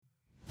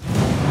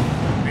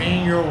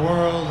Being your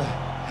world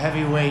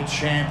heavyweight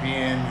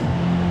champion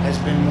has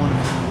been one of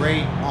the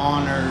great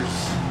honors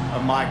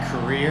of my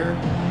career.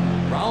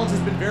 Rollins has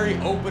been very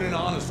open and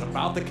honest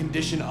about the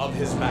condition of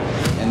his back.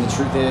 And the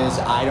truth is,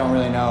 I don't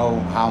really know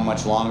how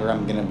much longer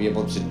I'm gonna be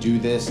able to do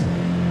this,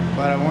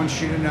 but I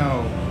want you to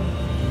know,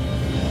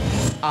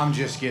 I'm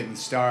just getting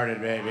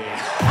started, baby. Putting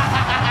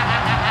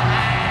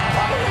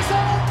his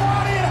own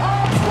body in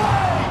harm's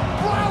way,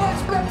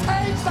 Rollins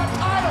retains the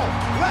title.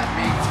 Let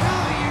me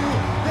tell you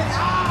that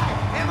I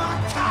am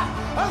on top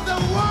of the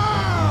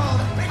world,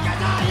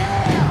 because I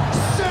am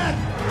Seth.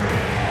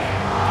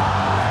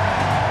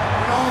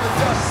 When all the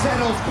dust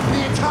settles,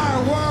 the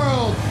entire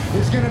world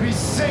is gonna be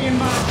singing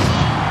my...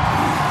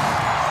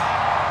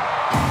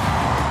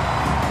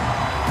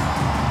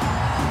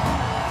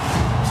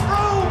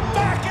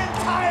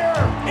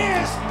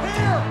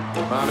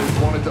 The man who's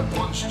wanted to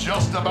punch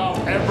just about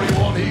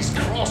everyone he's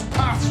crossed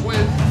paths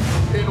with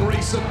in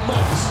recent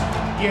months.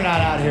 You're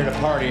not out here to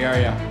party, are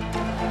you?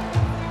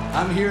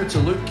 I'm here to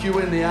look you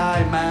in the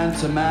eye, man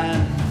to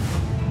man,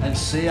 and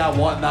say I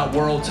want that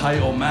world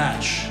title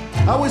match.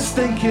 I was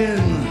thinking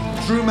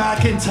Drew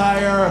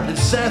McIntyre and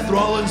Seth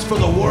Rollins for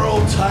the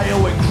world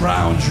title and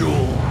crown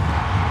jewel.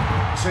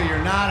 So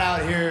you're not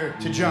out here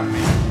to jump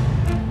me?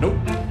 Nope.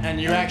 And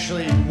you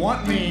actually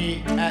want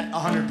me at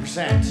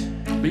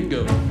 100%?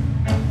 Bingo.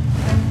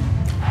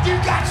 You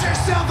got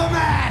yourself a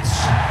match!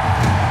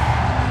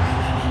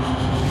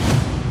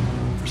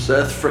 For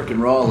Seth frickin'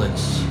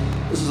 Rollins,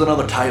 this is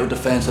another title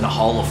defense and a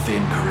Hall of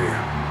Fame career.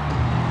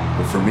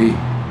 But for me,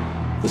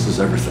 this is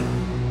everything.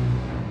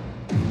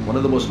 One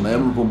of the most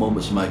memorable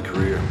moments of my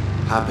career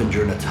happened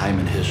during a time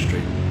in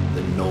history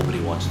that nobody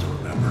wants to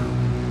remember.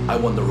 I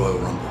won the Royal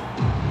Rumble.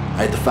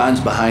 I had the fans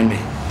behind me.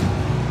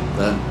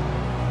 Then,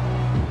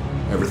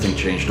 everything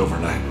changed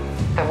overnight.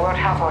 The World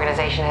Health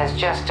Organization has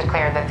just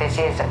declared that this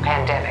is a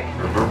pandemic.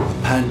 The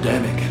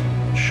pandemic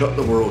shut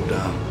the world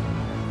down.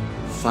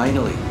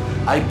 Finally,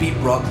 I beat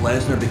Brock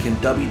Lesnar, became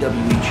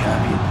WWE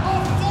champion.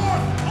 A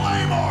fourth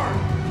Claymore!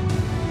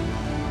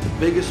 The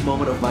biggest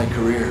moment of my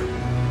career,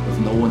 with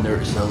no one there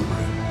to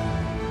celebrate.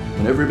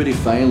 When everybody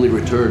finally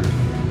returned,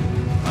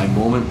 my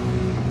moment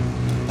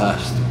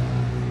passed.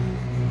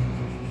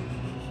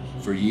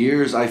 For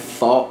years, I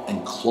fought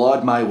and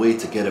clawed my way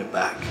to get it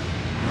back.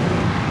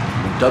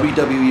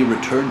 WWE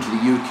returned to the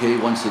UK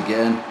once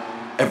again,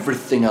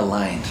 everything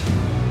aligned.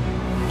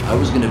 I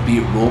was going to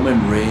beat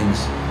Roman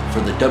Reigns for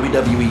the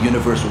WWE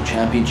Universal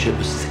Championship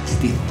with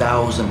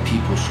 60,000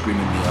 people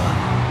screaming me on,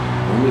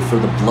 only for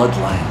the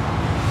bloodline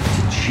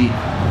to cheat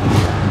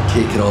and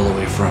take it all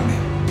away from me.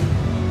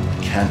 I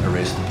can't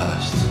erase the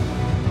past.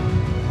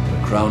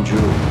 But Crown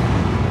Jewel,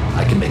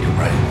 I can make it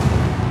right.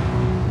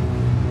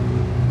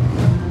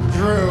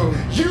 Drew,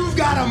 you've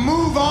got to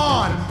move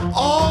on.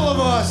 All of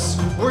us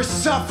were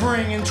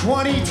suffering in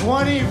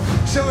 2020,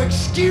 so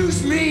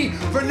excuse me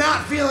for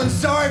not feeling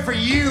sorry for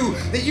you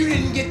that you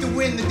didn't get to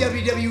win the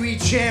WWE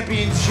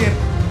Championship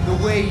the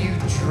way you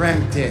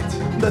dreamt it.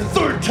 The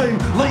third time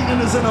lightning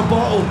is in a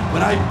bottle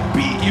when I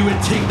beat you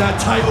and take that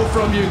title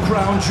from you,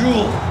 Crown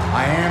Jewel.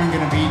 I am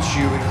going to beat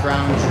you at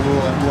Crown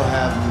Jewel and will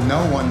have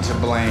no one to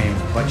blame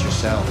but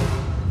yourself.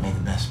 May the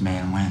best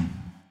man win.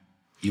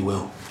 You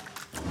will.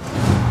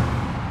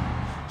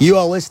 You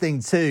are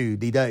listening to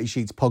the Dirty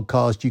Sheets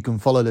podcast. You can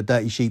follow the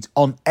Dirty Sheets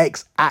on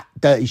X at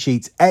Dirty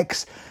Sheets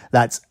X.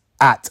 That's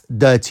at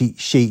Dirty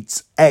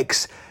Sheets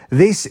X.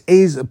 This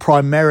is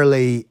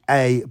primarily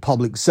a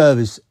public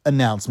service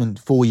announcement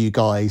for you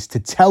guys to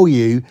tell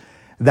you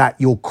that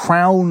your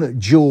Crown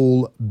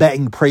Jewel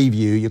betting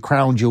preview, your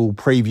Crown Jewel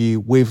preview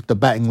with the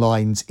betting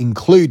lines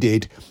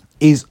included,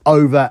 is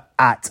over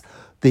at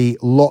the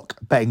Lock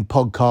Betting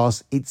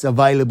podcast. It's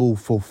available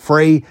for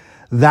free.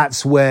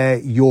 That's where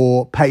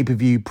your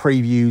pay-per-view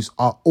previews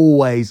are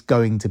always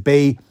going to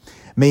be.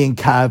 Me and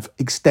Cav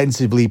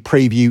extensively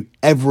preview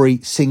every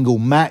single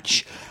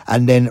match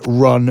and then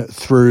run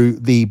through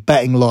the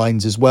betting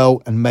lines as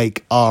well and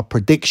make our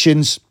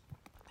predictions.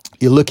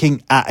 You're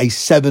looking at a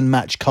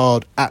 7-match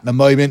card at the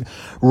moment.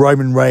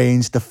 Roman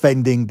Reigns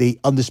defending the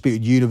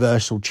Undisputed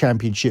Universal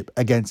Championship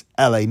against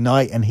LA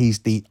Knight, and he's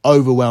the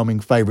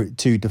overwhelming favourite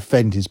to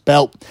defend his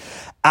belt.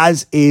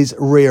 As is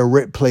Rhea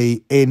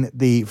Ripley in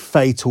the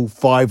Fatal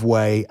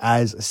 5-Way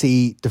as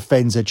she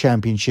defends her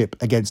championship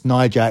against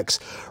Nia Jax,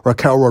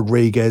 Raquel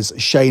Rodriguez,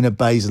 Shayna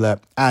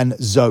Baszler and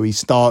Zoe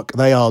Stark.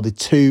 They are the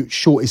two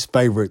shortest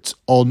favourites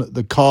on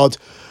the card.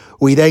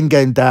 We then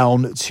go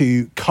down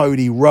to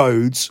Cody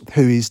Rhodes,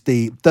 who is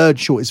the third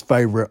shortest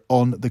favourite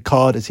on the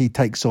card as he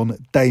takes on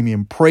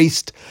Damian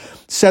Priest.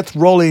 Seth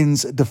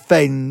Rollins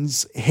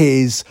defends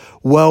his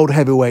World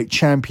Heavyweight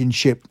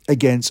Championship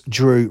against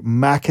Drew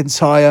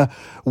McIntyre,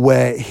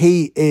 where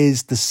he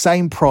is the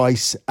same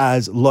price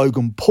as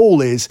Logan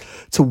Paul is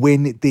to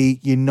win the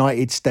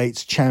United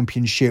States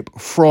Championship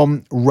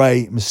from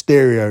Rey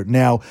Mysterio.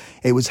 Now,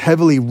 it was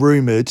heavily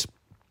rumoured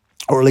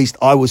or at least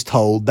I was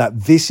told, that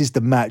this is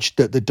the match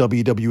that the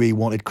WWE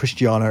wanted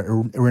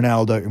Cristiano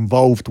Ronaldo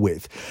involved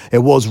with.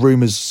 There was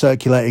rumours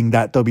circulating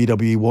that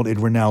WWE wanted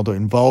Ronaldo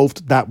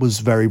involved. That was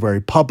very,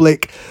 very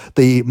public.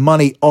 The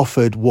money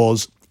offered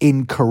was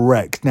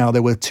incorrect. Now,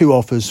 there were two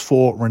offers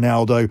for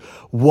Ronaldo.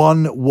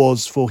 One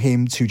was for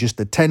him to just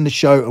attend the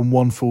show, and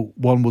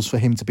one was for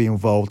him to be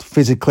involved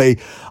physically.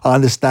 I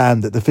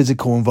understand that the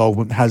physical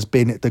involvement has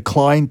been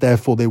declined,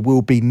 therefore there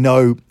will be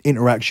no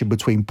interaction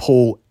between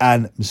Paul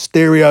and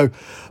Mysterio,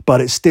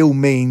 but it still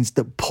means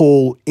that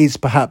Paul is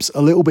perhaps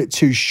a little bit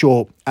too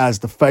short as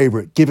the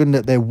favourite, given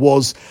that there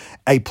was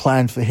a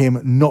plan for him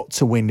not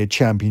to win the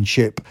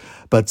championship.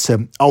 But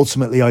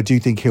ultimately, I do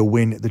think he'll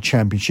win the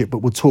championship. But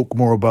we'll talk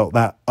more about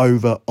that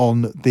over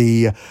on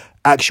the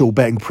actual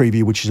betting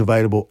preview, which is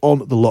available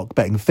on the Lock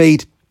Betting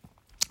feed.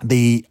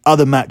 The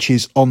other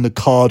matches on the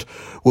card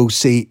will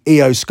see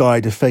Io Sky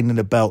defending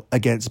the belt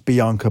against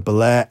Bianca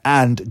Belair,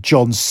 and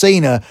John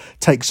Cena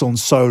takes on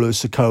Solo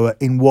Sikoa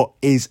in what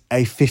is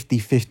a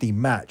 50-50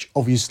 match.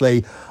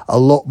 Obviously, a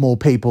lot more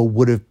people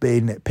would have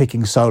been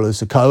picking Solo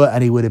Sikoa,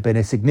 and he would have been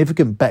a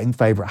significant betting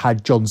favourite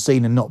had John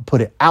Cena not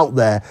put it out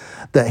there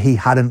that he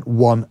hadn't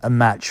won a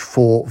match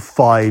for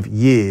 5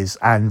 years.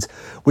 And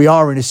we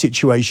are in a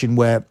situation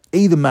where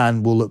either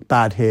man will look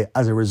bad here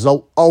as a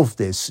result of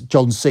this.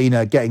 John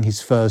Cena getting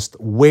his first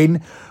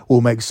win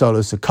will make Solo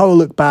Sikoa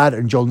look bad,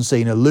 and John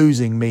Cena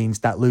losing means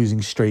that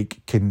losing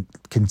streak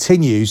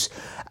continues.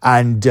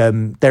 And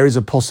there is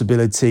a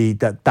possibility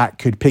that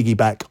could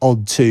piggyback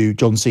onto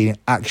John Cena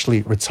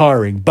actually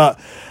retiring. But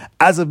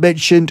as I've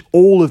mentioned,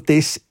 all of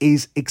this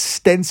is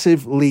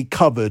extensively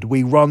covered.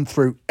 We run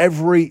through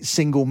every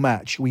single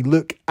match. We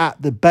look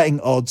at the betting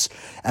odds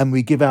and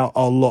we give out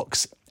our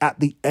locks at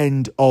the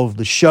end of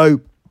the show.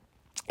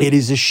 It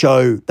is a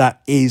show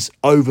that is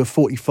over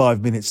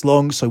 45 minutes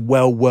long, so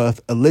well worth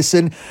a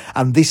listen.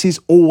 And this is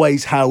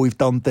always how we've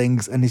done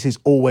things, and this is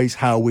always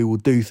how we will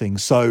do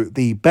things. So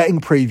the betting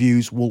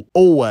previews will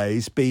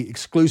always be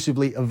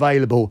exclusively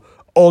available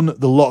on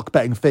the Lock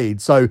Betting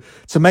feed. So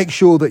to make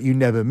sure that you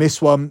never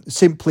miss one,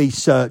 simply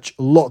search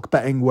Lock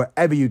Betting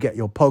wherever you get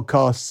your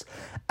podcasts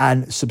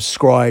and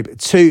subscribe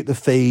to the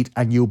feed,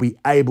 and you'll be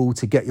able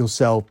to get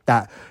yourself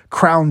that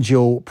Crown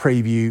Jewel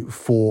preview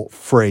for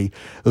free.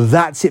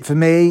 That's it for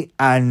me,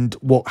 and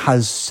what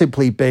has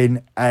simply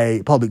been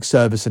a public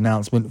service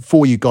announcement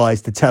for you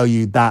guys to tell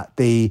you that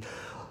the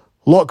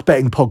Lock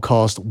Betting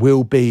podcast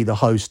will be the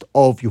host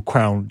of your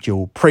Crown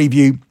Jewel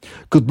preview.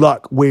 Good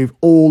luck with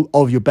all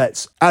of your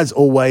bets, as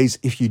always,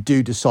 if you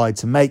do decide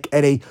to make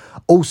any.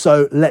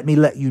 Also, let me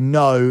let you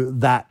know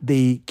that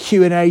the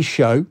Q&A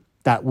show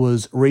that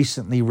was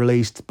recently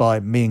released by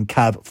me and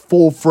Cav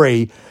for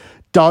free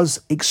does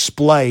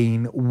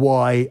explain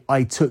why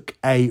I took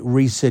a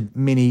recent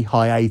mini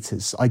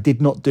hiatus. I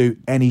did not do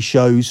any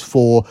shows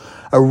for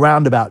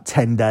around about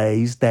 10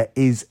 days. There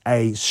is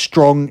a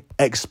strong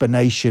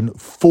explanation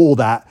for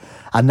that,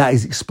 and that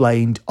is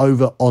explained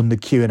over on the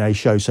Q&A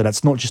show. So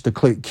that's not just a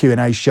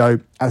Q&A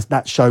show, as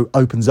that show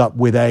opens up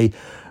with a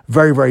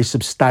very, very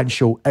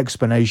substantial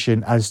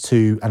explanation as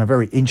to, and a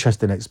very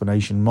interesting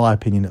explanation, in my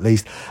opinion at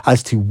least,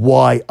 as to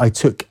why I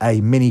took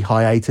a mini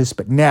hiatus.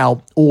 But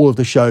now all of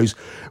the shows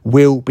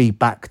will be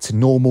back to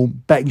normal.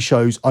 Betting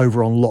shows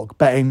over on Lock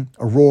Betting,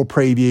 a Raw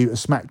preview, a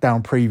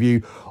SmackDown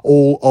preview,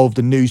 all of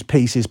the news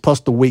pieces, plus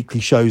the weekly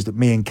shows that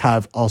me and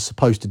Cav are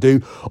supposed to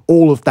do.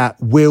 All of that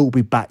will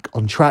be back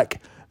on track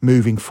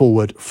moving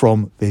forward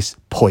from this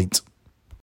point.